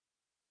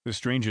The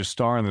Strangest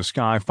Star in the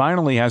Sky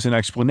finally has an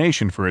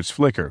explanation for its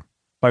flicker,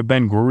 by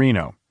Ben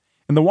Guarino.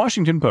 In the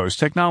Washington Post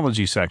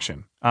Technology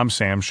section, I'm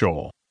Sam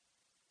Scholl.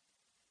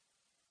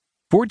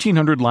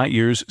 1,400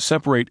 light-years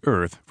separate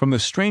Earth from the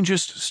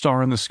strangest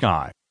star in the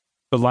sky.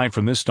 The light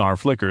from this star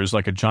flickers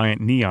like a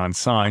giant neon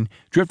sign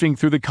drifting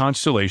through the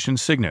constellation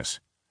Cygnus.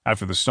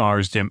 After the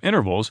star's dim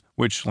intervals,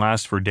 which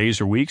last for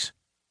days or weeks,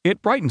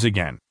 it brightens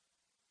again.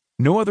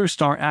 No other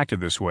star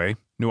acted this way.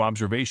 No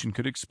observation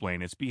could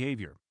explain its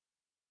behavior.